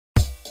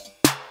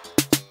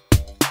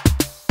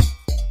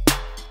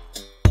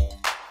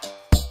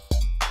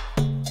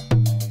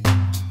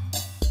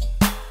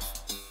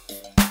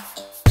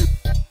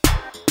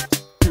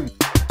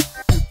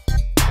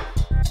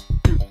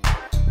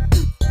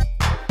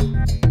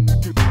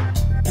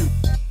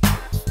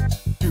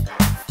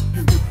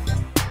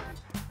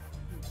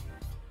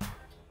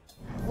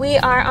we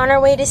are on our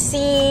way to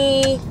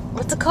see,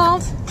 what's it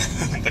called?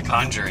 The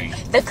Conjuring.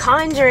 The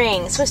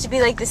Conjuring. It's supposed to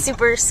be like the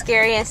super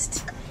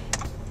scariest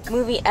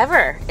movie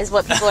ever, is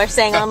what people are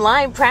saying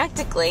online,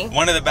 practically.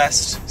 One of the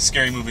best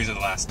scary movies of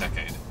the last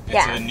decade.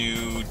 It's a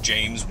new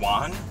James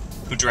Wan,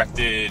 who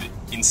directed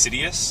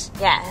Insidious.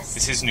 Yes.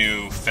 It's his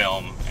new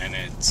film, and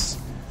it's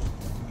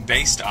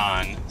based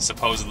on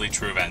supposedly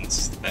true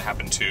events that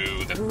happened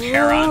to the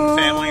Perron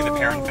family, in the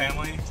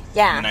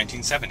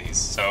 1970s.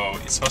 So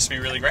it's supposed to be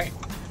really great.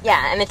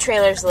 Yeah, and the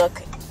trailers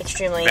look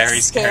extremely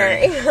very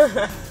scary.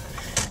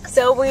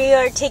 So we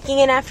are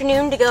taking an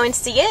afternoon to go and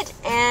see it,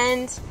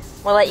 and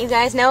we'll let you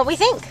guys know what we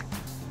think.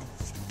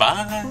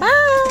 Bye!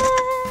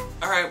 Bye!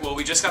 Alright, well,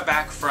 we just got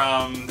back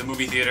from the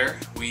movie theater.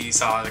 We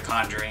saw The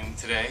Conjuring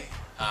today.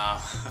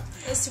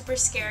 It was super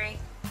scary.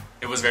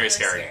 It was very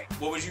scary.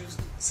 What would you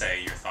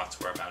say your thoughts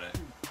were about it?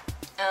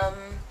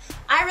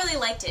 I really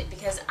liked it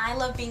because I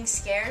love being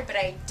scared, but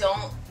I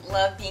don't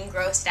love being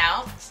grossed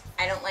out.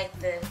 I don't like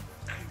the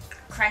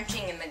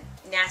crunching and the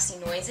nasty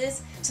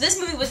noises. So this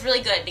movie was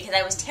really good because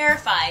I was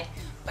terrified,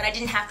 but I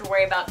didn't have to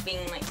worry about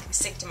being like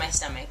sick to my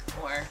stomach.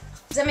 Or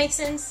does that make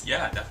sense?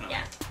 Yeah, definitely.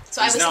 Yeah.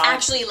 So I was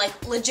actually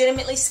like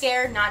legitimately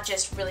scared, not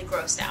just really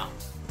grossed out.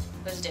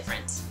 There's a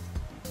difference.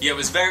 Yeah, it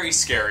was very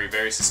scary,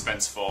 very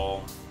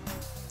suspenseful.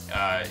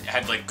 It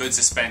had like good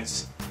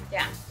suspense.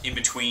 Yeah. In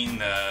between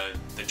the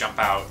jump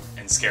out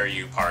and scare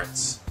you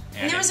parts.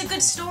 And there was a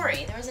good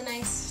story. There was a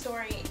nice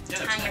story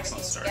tying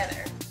everything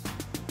together.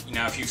 You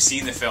know, if you've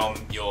seen the film,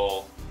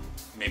 you'll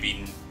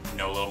maybe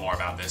know a little more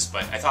about this,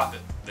 but I thought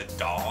that the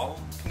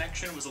doll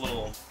connection was a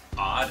little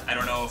odd. I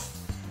don't know if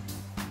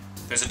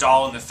there's a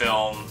doll in the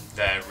film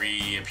that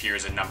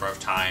reappears a number of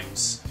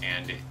times,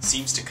 and it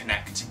seems to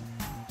connect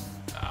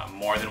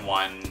more than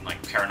one like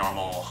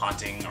paranormal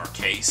haunting or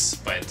case,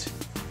 but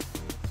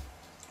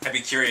I'd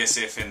be curious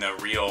if in the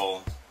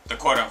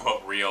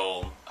quote-unquote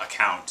real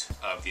account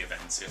of the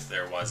events, if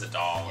there was a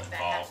doll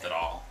involved at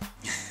all.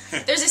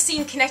 There's a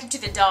scene connected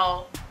to the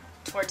doll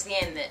towards the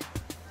end that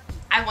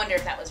I wonder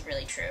if that was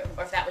really true,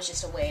 or if that was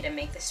just a way to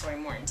make the story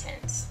more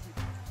intense.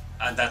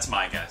 That's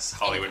my guess.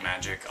 Hollywood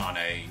magic on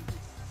a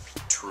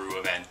true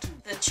event.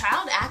 The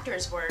child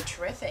actors were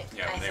terrific.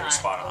 Yeah, I they thought. were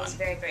spot on. It was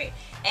very great.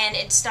 And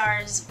it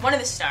stars, one of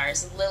the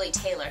stars, Lily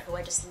Taylor, who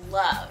I just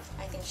love.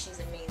 I think she's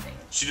amazing.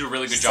 She did a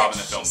really good job in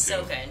the film, too. She's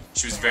so good.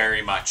 She was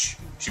very much,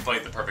 she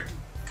played the perfect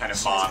kind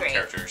of mom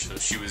character. So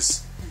she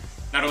was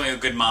not only a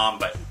good mom,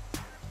 but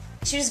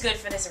she was good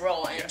for this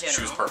role in general.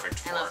 She was perfect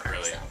for I love her,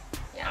 really. So,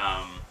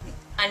 yeah.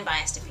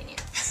 Unbiased opinion.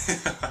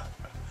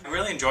 I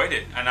really enjoyed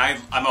it, and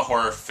I'm a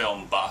horror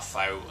film buff.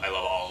 I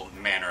love all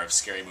manner of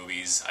scary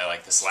movies. I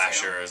like the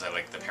slashers, I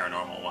like the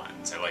paranormal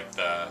ones, I like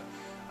the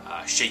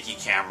shaky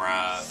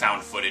camera,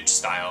 found footage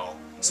style.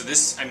 So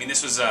this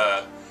was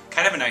a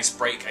kind of a nice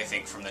break, I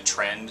think, from the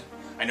trend.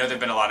 I know there have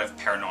been a lot of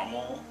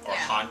paranormal or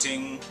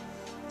haunting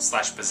 /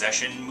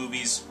 possession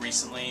movies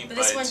recently, but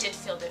this one did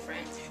feel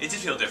different. It did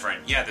feel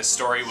different. Yeah, the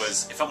story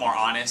it felt more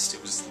honest.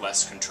 It was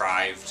less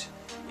contrived.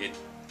 It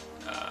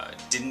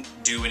didn't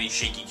do any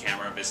shaky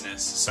camera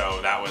business,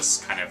 so that was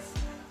kind of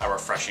a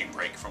refreshing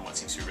break from what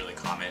seems to be really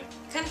common.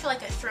 I kind of feel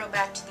like a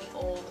throwback to the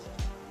old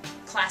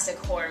classic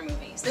horror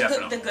movies,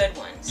 the good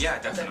ones. Yeah,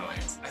 definitely.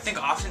 I think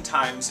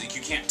oftentimes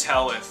you can't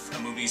tell if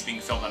a movie is being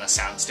filmed on a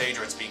soundstage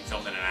or it's being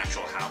filmed in an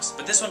actual house,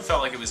 but this one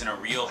felt like it was in a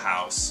real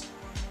house,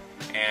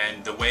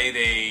 and the way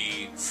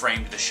they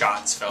framed the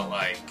shots felt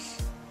like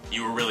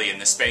you were really in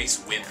the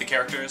space with the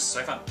characters, so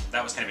I thought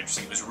that was kind of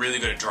interesting. It was really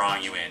good at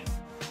drawing you in.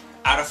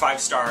 Out of 5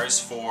 stars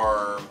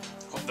for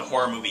the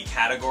horror movie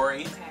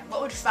category. Okay,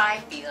 what would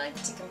 5 be like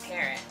to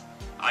compare it?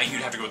 You'd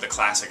have to go with the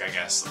classic, I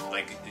guess.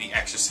 Like The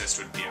Exorcist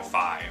would be a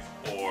 5,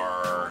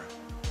 or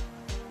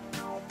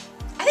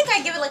I think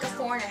I'd give it like a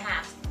 4.5.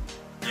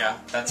 Yeah,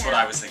 that's what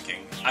I was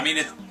thinking. I mean,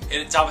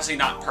 it's obviously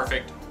not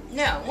perfect.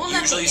 No, well,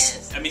 usually, nothing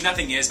is. I mean,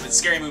 nothing is, but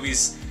scary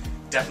movies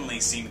definitely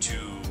seem to,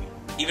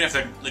 even if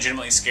they're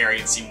legitimately scary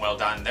and seem well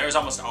done, there's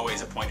almost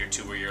always a point or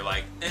two where you're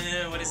like,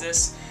 what is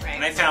this? Right.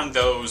 And I found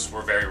those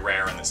were very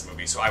rare in this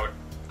movie, so I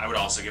would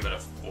also give it a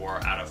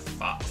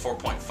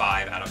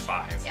 4.5 out of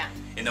 5. Yeah.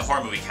 In the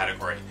horror movie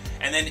category.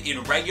 And then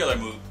in regular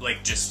movie,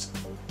 like just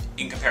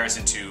in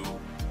comparison to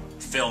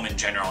film in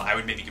general, I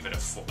would maybe give it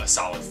a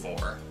solid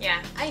 4.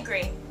 Yeah, I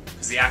agree.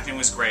 Because the acting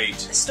was great.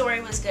 The story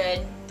was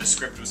good. The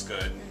script was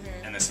good.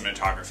 And the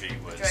cinematography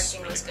was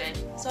directing was good.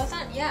 So I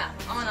thought, yeah,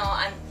 all in all,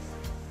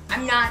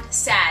 I'm not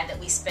sad that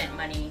we spent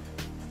money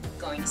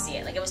going to see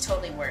it. Like, it was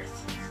totally worth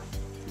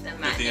the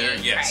matinee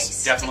price.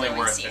 Yes, definitely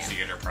worth the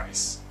theater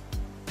price.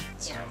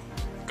 So, yeah.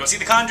 Go see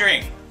The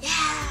Conjuring!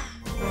 Yeah!